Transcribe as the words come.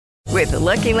With the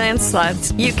Lucky Land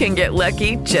Slots, you can get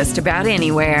lucky just about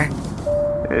anywhere.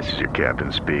 This is your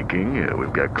captain speaking.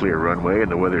 We've got clear runway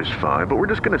and the weather's fine, but we're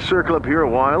just going to circle up here a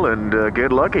while and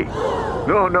get lucky.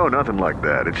 No, nothing like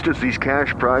that. It's just these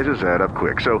cash prizes add up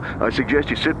quick. So I suggest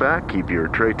you sit back, keep your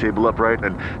tray table upright,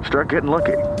 and start getting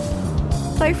lucky.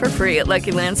 Play for free at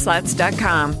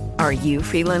LuckyLandSlots.com. Are you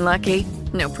feeling lucky?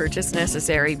 No purchase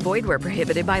necessary. Void where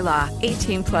prohibited by law.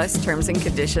 18+ terms and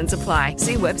conditions apply.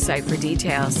 See website for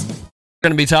details. We're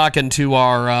going to be talking to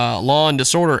our law and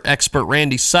disorder expert,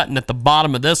 Randy Sutton, at the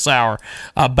bottom of this hour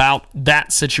about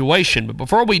that situation. But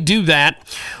before we do that,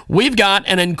 we've got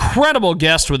an incredible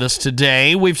guest with us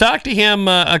today. We've talked to him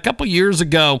a couple years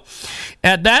ago.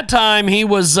 At that time, he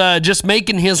was just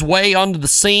making his way onto the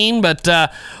scene, but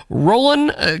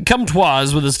Roland Comtois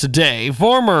is with us today,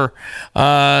 former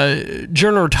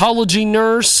gerontology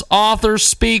nurse, author,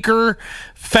 speaker,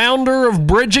 founder of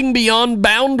Bridging Beyond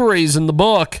Boundaries in the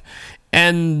book.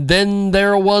 And Then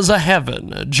There Was a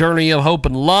Heaven, a journey of hope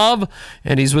and love.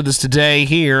 And he's with us today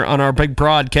here on our big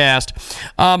broadcast.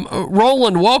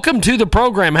 Roland, welcome to the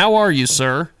program. How are you,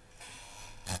 sir?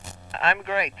 I'm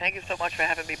great. Thank you so much for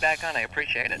having me back on. I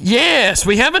appreciate it. Yes,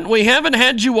 we haven't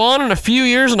had you on in a few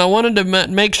years, and I wanted to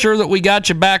make sure that we got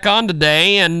you back on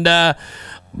today. And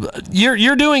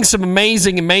you're doing some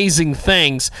amazing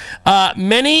things.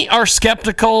 Many are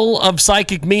skeptical of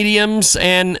psychic mediums,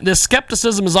 and this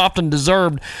skepticism is often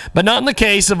deserved, but not in the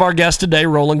case of our guest today,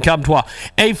 Roland Comtois,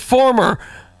 a former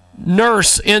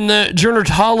nurse in the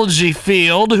gerontology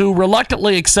field who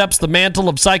reluctantly accepts the mantle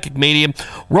of psychic medium.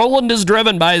 Roland is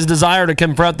driven by his desire to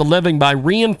confront the living by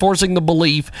reinforcing the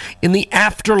belief in the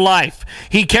afterlife.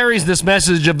 He carries this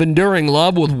message of enduring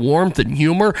love with warmth and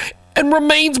humor, and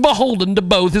remains beholden to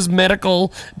both his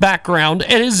medical background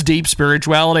and his deep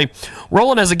spirituality.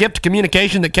 Roland has a gift of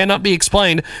communication that cannot be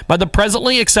explained by the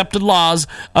presently accepted laws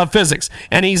of physics,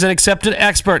 and he's an accepted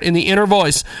expert in the inner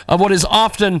voice of what is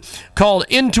often called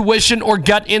intuition or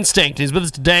gut instinct. He's with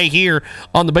us today here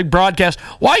on the big broadcast.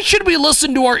 Why should we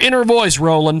listen to our inner voice,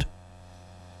 Roland?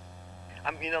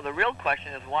 The real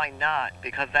question is why not?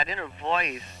 Because that inner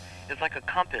voice is like a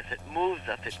compass. It moves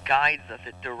us, it guides us,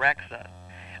 it directs us.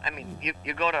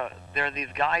 There are these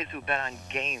guys who bet on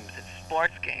games, it's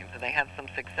sports games, and they have some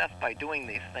success by doing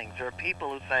these things. There are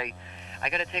people who say, I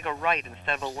got to take a right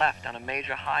instead of a left on a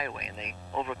major highway, and they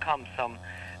overcome some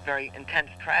very intense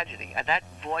tragedy. And that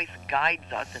voice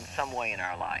guides us in some way in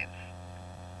our lives.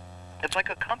 It's like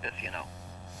a compass,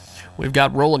 We've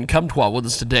got Roland Comtois with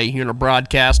us today here in a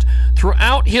broadcast.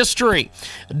 Throughout history,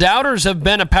 doubters have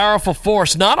been a powerful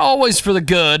force, not always for the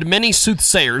good. Many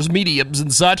soothsayers, mediums,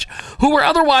 and such, who were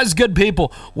otherwise good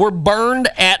people, were burned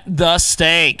at the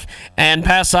stake, and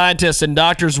past scientists and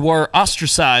doctors were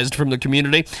ostracized from the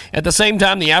community. At the same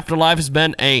time, the afterlife has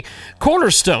been a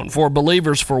cornerstone for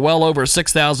believers for well over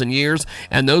 6,000 years,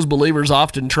 and those believers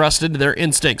often trusted their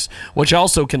instincts, which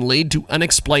also can lead to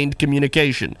unexplained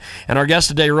communication. And our guest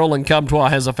today, Roland Comtois,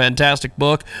 has a fantastic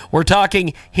book. We're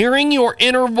talking Hearing Your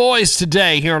Inner Voice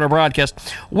today here on our broadcast.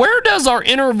 Where does our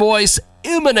inner voice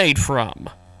emanate from?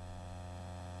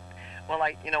 Well,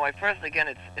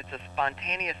 it's a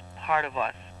spontaneous part of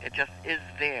us. It just is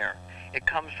there. It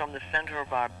comes from the center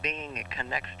of our being. It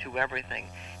connects to everything.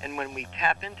 And when we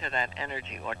tap into that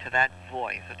energy or to that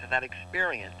voice or to that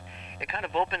experience, it kind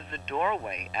of opens the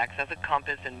doorway, acts as a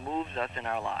compass, and moves us in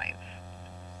our lives.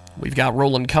 We've got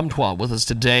Roland Comtois with us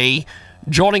today,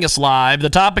 joining us live. The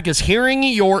topic is hearing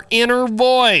your inner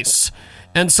voice.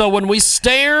 And so when we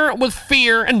stare with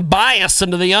fear and bias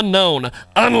into the unknown,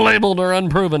 unlabeled or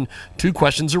unproven, two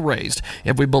questions are raised.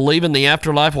 If we believe in the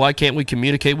afterlife, why can't we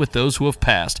communicate with those who have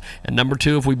passed? And number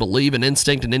two, if we believe in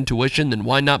instinct and intuition, then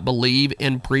why not believe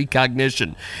in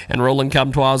precognition? And Roland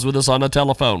Comtois is with us on the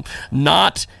telephone.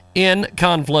 Not in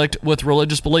conflict with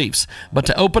religious beliefs, but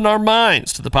to open our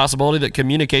minds to the possibility that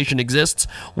communication exists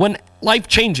when life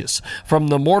changes from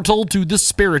the mortal to the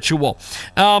spiritual.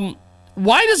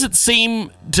 Why does it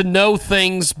seem to know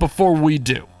things before we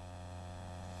do?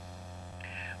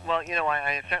 Well,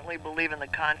 I certainly believe in the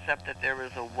concept that there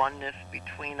is a oneness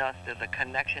between us. There's a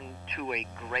connection to a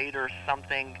greater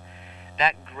something.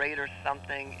 That greater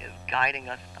something is guiding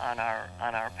us on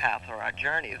our path or our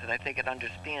journeys, and I think it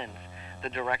understands the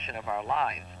direction of our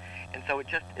lives. And so it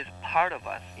just is part of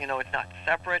us. It's not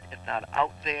separate, it's not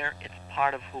out there, it's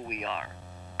part of who we are.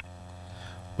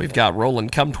 We've got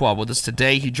Roland Comtois with us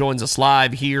today. He joins us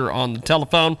live here on the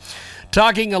telephone,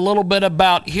 talking a little bit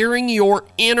about hearing your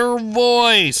inner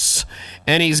voice.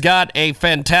 And he's got a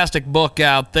fantastic book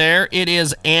out there. It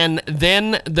is And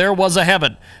Then There Was a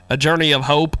Heaven, A Journey of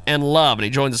Hope and Love. And he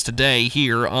joins us today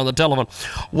here on the telephone.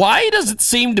 Why does it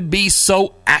seem to be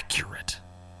so accurate?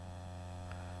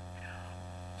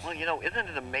 Well, isn't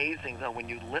it amazing, though, when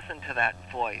you listen to that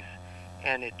voice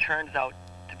and it turns out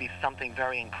to be something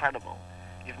very incredible?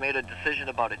 You've made a decision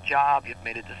about a job, you've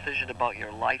made a decision about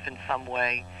your life in some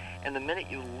way, and the minute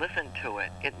you listen to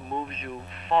it, it moves you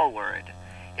forward.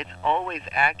 It's always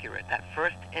accurate. That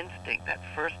first instinct, that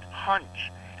first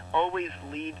hunch, always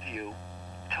leads you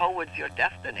towards your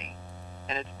destiny,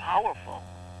 and it's powerful.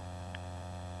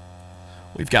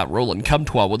 We've got Roland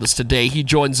Comtois with us today. He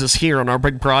joins us here on our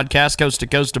big broadcast, coast to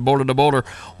coast and border to border.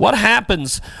 What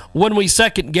happens when we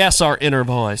second guess our inner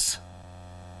voice?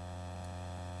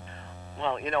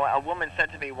 Well, a woman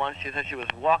said to me once, she said she was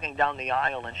walking down the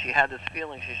aisle and she had this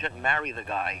feeling she shouldn't marry the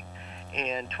guy.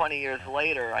 And 20 years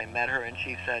later, I met her and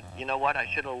she said, you know what, I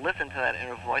should have listened to that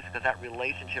inner voice because that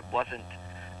relationship wasn't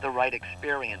the right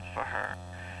experience for her.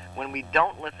 When we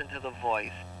don't listen to the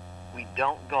voice, we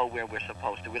don't go where we're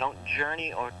supposed to. We don't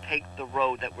journey or take the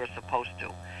road that we're supposed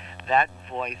to. That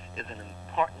voice is an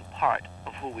important part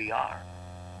of who we are.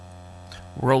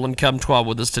 Roland Comtois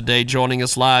with us today, joining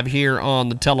us live here on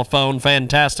the telephone.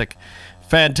 Fantastic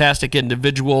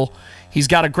individual. He's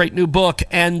got a great new book,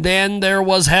 And Then There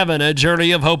Was Heaven, A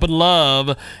Journey of Hope and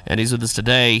Love. And he's with us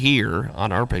today here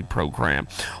on our big program.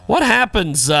 What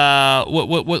happens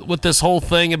with this whole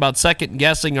thing about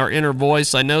second-guessing our inner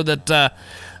voice? I know that,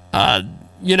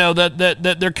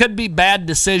 that there could be bad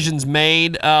decisions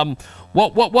made.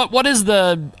 What is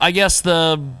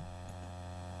the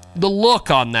look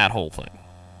on that whole thing?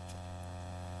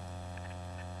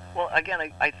 Well, again,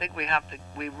 I think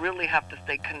we really have to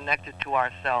stay connected to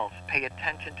ourselves, pay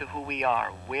attention to who we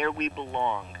are, where we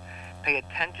belong, pay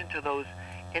attention to those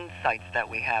insights that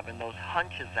we have and those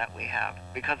hunches that we have,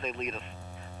 because they lead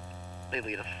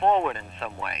us forward in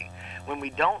some way. When we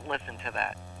don't listen to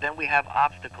that, then we have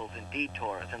obstacles and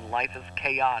detours, and life is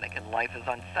chaotic and life is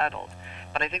unsettled.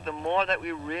 But I think the more that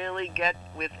we really get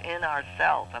within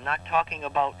ourselves, I'm not talking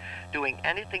about doing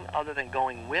anything other than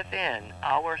going within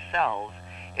ourselves,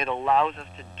 it allows us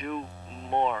to do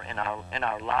more in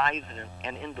our lives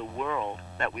and in the world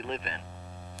that we live in.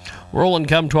 Roland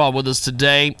Comtois with us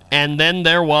today, And Then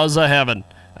There Was a Heaven,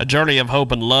 A Journey of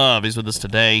Hope and Love. He's with us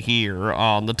today here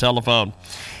on the telephone.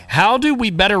 How do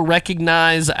we better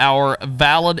recognize our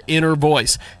valid inner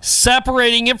voice,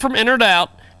 separating it from inner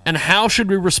doubt, and how should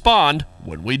we respond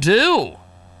when we do?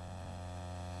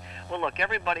 Well, look,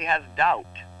 everybody has doubt.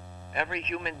 Every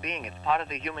human being, it's part of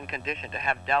the human condition to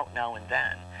have doubt now and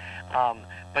then.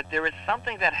 But there is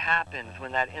something that happens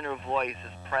when that inner voice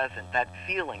is present, that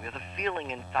feeling. There's a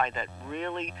feeling inside that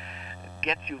really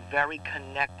gets you very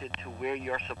connected to where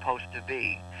you're supposed to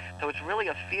be. So it's really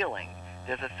a feeling.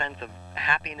 There's a sense of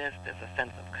happiness. There's a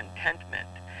sense of contentment.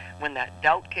 When that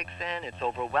doubt kicks in, it's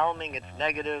overwhelming, it's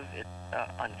negative, it's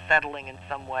unsettling in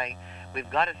some way. We've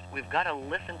got to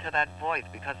listen to that voice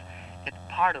because it's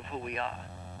part of who we are.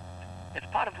 It's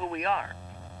part of who we are.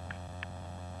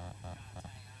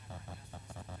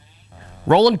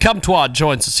 Roland Comtois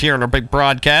joins us here on our big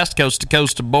broadcast, coast to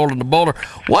coast and boulder to boulder.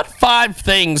 What 5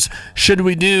 things should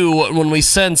we do when we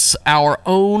sense our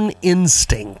own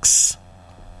instincts?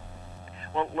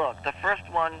 Well, look, the first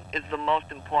one is the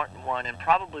most important one and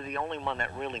probably the only one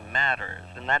that really matters,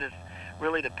 and that is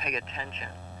really to pay attention,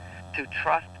 to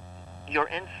trust your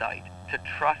insight, to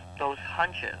trust those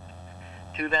hunches,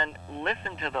 to then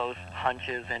listen to those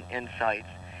hunches and insights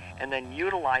and then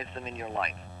utilize them in your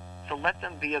life. So let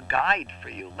them be a guide for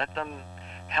you. Let them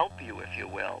help you, if you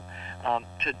will,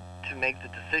 to make the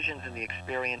decisions and the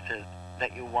experiences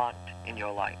that you want in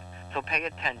your life. So pay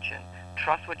attention,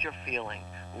 trust what you're feeling,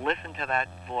 listen to that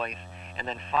voice, and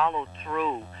then follow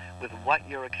through with what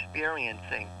you're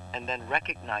experiencing, and then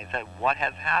recognize that what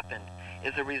has happened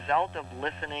is a result of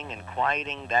listening and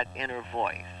quieting that inner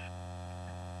voice.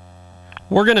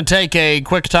 We're going to take a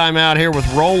quick time out here with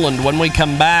Roland. When we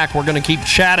come back, we're going to keep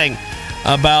chatting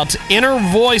about inner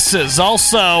voices.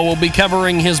 Also, we'll be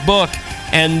covering his book,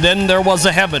 And Then There Was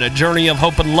a Heaven, A Journey of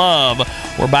Hope and Love.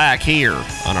 We're back here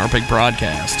on our big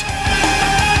broadcast.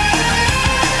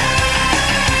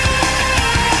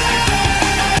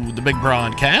 The big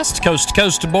broadcast, coast to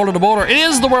coast, border to border. It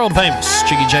is the world famous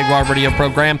Jiggy Jaguar radio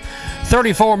program.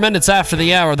 34 minutes after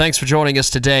the hour. Thanks for joining us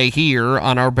today here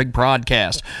on our big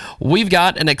broadcast. We've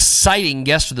got an exciting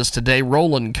guest with us today.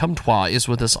 Roland Comtois is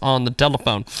with us on the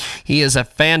telephone. He is a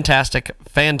fantastic,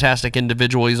 fantastic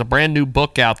individual. He's a brand new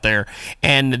book out there.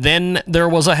 And Then There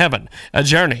Was a Heaven, a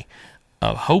journey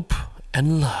of hope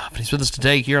and love. He's with us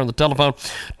today here on the telephone,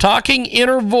 talking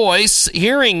inner voice,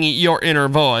 hearing your inner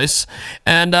voice.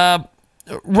 And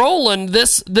Roland,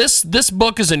 this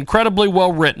book is incredibly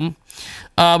well written.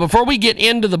 Before we get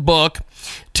into the book,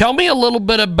 tell me a little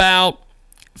bit about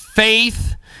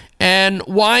faith and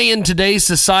why in today's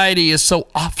society is so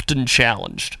often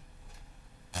challenged.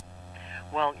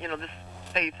 Well, this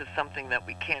faith is something that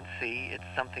we can't see. It's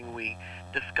something we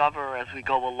discover as we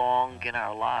go along in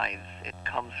our lives. It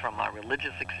comes from our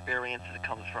religious experience. It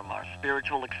comes from our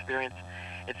spiritual experience.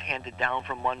 It's handed down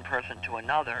from one person to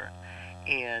another.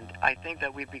 And I think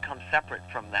that we've become separate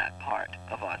from that part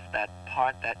of us, that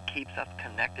part that keeps us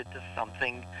connected to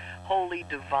something holy,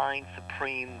 divine,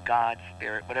 supreme, God,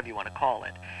 spirit, whatever you want to call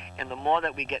it. And the more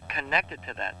that we get connected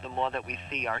to that, the more that we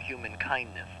see our human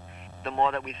kindness, the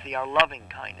more that we see our loving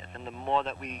kindness, and the more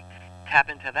that we tap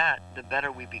into that, the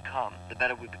better we become. The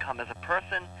better we become as a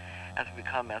person, as we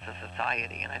become as a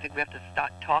society. And I think we have to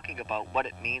start talking about what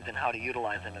it means and how to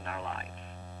utilize it in our lives.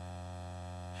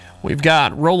 We've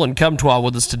got Roland Comtois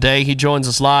with us today. He joins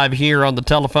us live here on the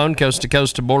telephone, coast to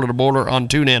coast to border on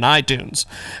TuneIn, iTunes,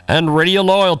 and Radio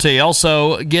Loyalty.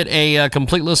 Also, get a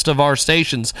complete list of our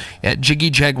stations at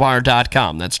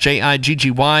jiggyjaguar.com. That's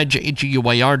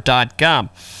JIGGYJAGUAR.com.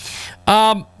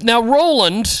 Now,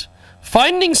 Roland,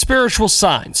 finding spiritual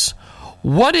signs.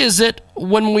 What is it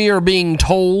when we are being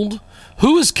told?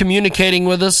 Who is communicating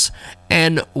with us?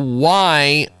 And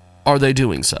why are they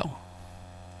doing so?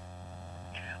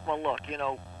 Well, look,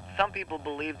 some people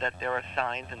believe that there are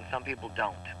signs and some people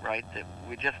don't, right? That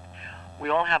we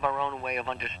all have our own way of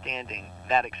understanding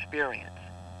that experience.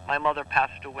 My mother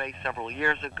passed away several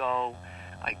years ago.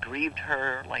 I grieved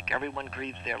her like everyone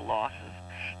grieves their losses.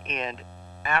 And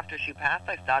after she passed,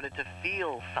 I started to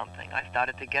feel something. I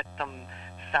started to get some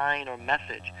sign or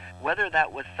message. Whether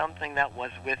that was something that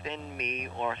was within me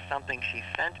or something she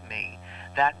sent me,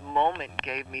 that moment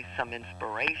gave me some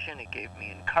inspiration. It gave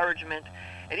me encouragement.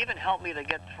 It even helped me to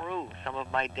get through some of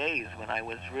my days when I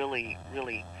was really,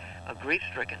 really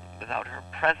grief-stricken without her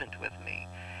present with me.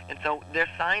 And so they're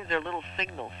signs, they're little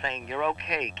signals saying, you're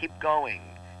okay, keep going,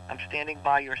 I'm standing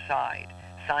by your side.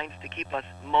 Signs to keep us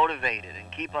motivated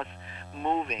and keep us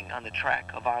moving on the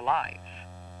track of our lives.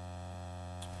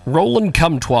 Roland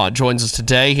Comtois joins us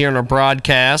today here on our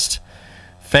broadcast.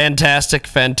 Fantastic,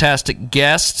 fantastic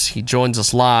guest. He joins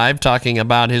us live talking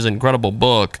about his incredible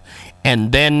book,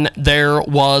 And Then There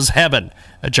Was Heaven,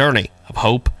 a journey of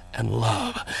hope and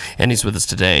love. And he's with us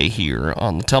today here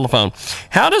on the telephone.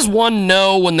 How does one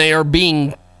know when they are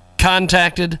being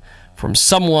contacted from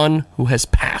someone who has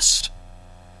passed?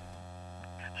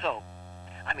 So,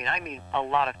 I meet a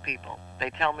lot of people. They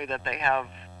tell me that they have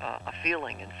a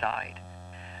feeling inside.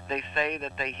 They say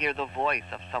that they hear the voice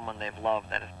of someone they've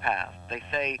loved that has passed. They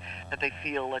say that they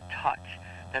feel a touch,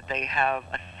 that they have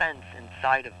a sense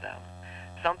inside of them.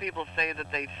 Some people say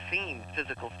that they've seen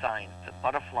physical signs, a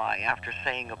butterfly after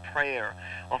saying a prayer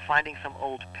or finding some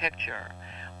old picture.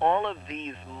 All of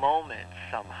these moments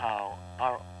somehow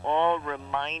are all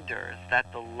reminders that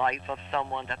the life of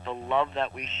someone, that the love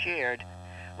that we shared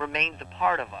remains a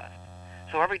part of us.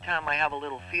 So every time I have a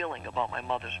little feeling about my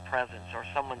mother's presence or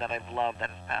someone that I've loved that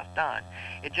has passed on,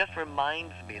 it just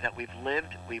reminds me that we've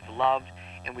lived, we've loved,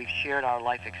 and we've shared our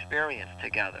life experience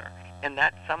together. And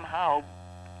that somehow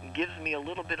gives me a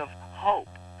little bit of hope.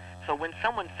 So when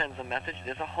someone sends a message,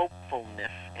 there's a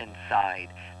hopefulness inside.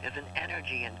 There's an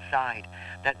energy inside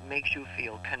that makes you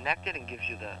feel connected and gives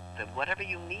you the whatever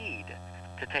you need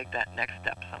to take that next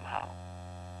step somehow.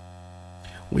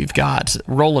 We've got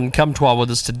Roland Comtois with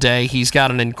us today. He's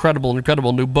got an incredible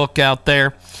new book out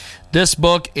there. This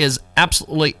book is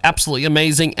absolutely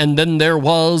amazing. And Then There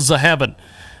Was a Heaven.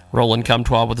 Roland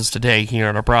Comtois with us today here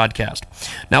on our broadcast.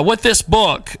 Now, with this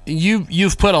book,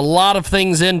 you've put a lot of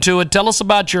things into it. Tell us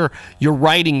about your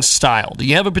writing style. Do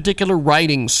you have a particular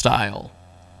writing style?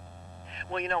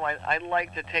 Well, I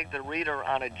like to take the reader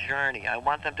on a journey. I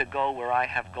want them to go where I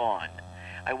have gone.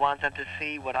 I want them to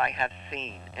see what I have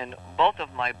seen. And both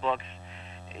of my books,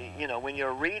 when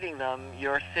you're reading them,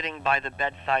 you're sitting by the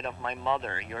bedside of my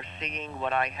mother. You're seeing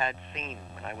what I had seen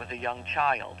when I was a young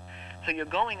child. So you're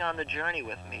going on the journey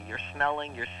with me. You're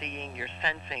smelling, you're seeing, you're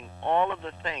sensing all of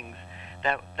the things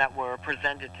that were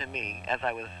presented to me as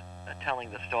I was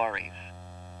telling the stories.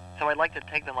 So I'd like to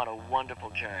take them on a wonderful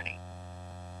journey.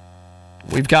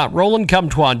 We've got Roland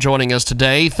Comtois joining us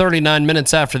today, 39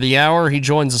 minutes after the hour. He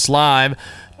joins us live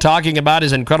talking about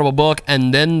his incredible book,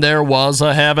 And Then There Was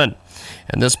a Heaven.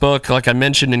 And this book, like I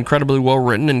mentioned, incredibly well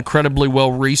written, incredibly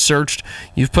well researched.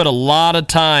 You've put a lot of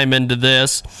time into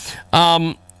this.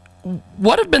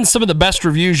 What have been some of the best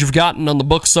reviews you've gotten on the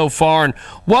book so far, and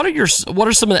what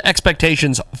are some of the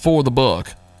expectations for the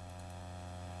book?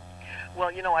 Well,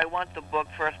 I want the book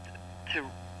first to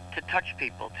touch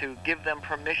people, to give them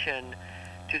permission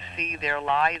to see their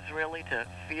lives, really, to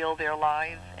feel their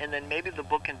lives, and then maybe the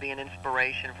book can be an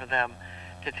inspiration for them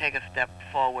to take a step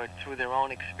forward through their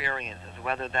own experiences,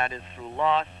 whether that is through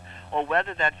loss or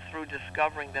whether that's through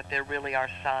discovering that there really are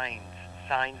signs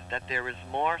that there is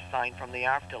more, sign from the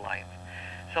afterlife.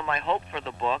 So my hope for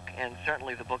the book, and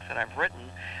certainly the books that I've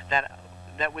written,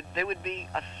 they would be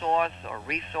a source or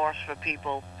resource for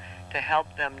people to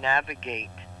help them navigate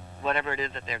whatever it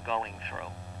is that they're going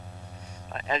through.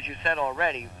 As you said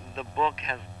already, the book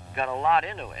has got a lot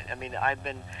into it. I mean,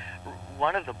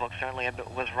 one of the books certainly I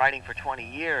was writing for 20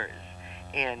 years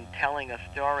and telling a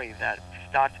story that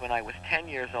starts when I was 10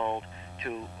 years old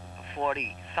to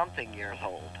 40-something years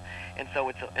old. And so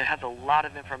it has a lot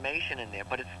of information in there,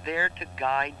 but it's there to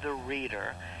guide the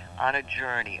reader on a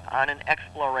journey, on an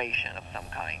exploration of some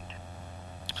kind.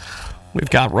 We've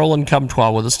got Roland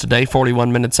Comtois with us today,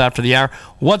 41 minutes after the hour.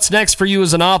 What's next for you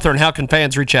as an author, and how can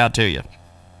fans reach out to you?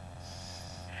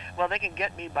 Well, they can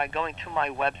get me by going to my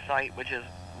website, which is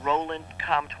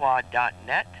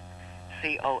rolandcomtois.net,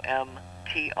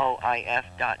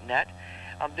 COMTOIS.net.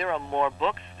 There are more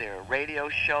books, there are radio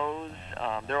shows,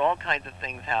 there are all kinds of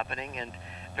things happening, and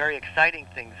very exciting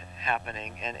things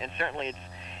happening, and certainly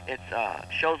it's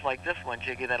shows like this one,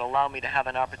 Jiggy, that allow me to have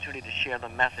an opportunity to share the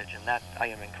message, and that I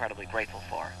am incredibly grateful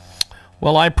for.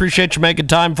 Well, I appreciate you making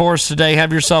time for us today.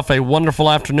 Have yourself a wonderful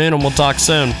afternoon, and we'll talk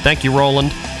soon. Thank you,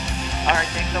 Roland. All right,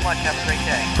 thanks so much. Have a great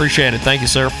day. Appreciate it. Thank you,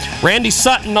 sir. Randy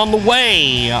Sutton on the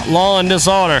way. Law and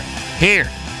Disorder here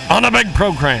on the big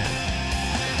program.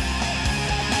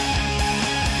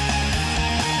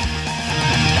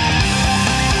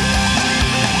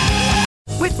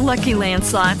 With Lucky Land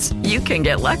Slots, you can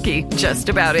get lucky just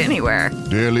about anywhere.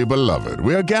 Dearly beloved,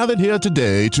 we are gathered here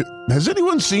today to... Has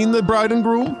anyone seen the bride and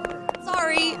groom?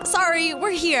 Sorry,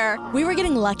 we're here. We were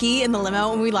getting lucky in the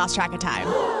limo and we lost track of time.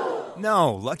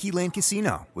 No, Lucky Land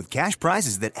Casino, with cash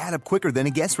prizes that add up quicker than a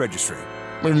guest registry.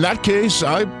 In that case,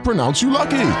 I pronounce you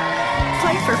lucky.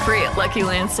 Play for free at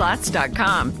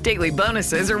LuckyLandSlots.com. Daily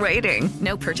bonuses are waiting.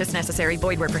 No purchase necessary.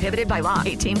 Void where prohibited by law.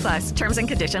 18+. Terms and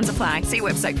conditions apply. See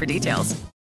website for details.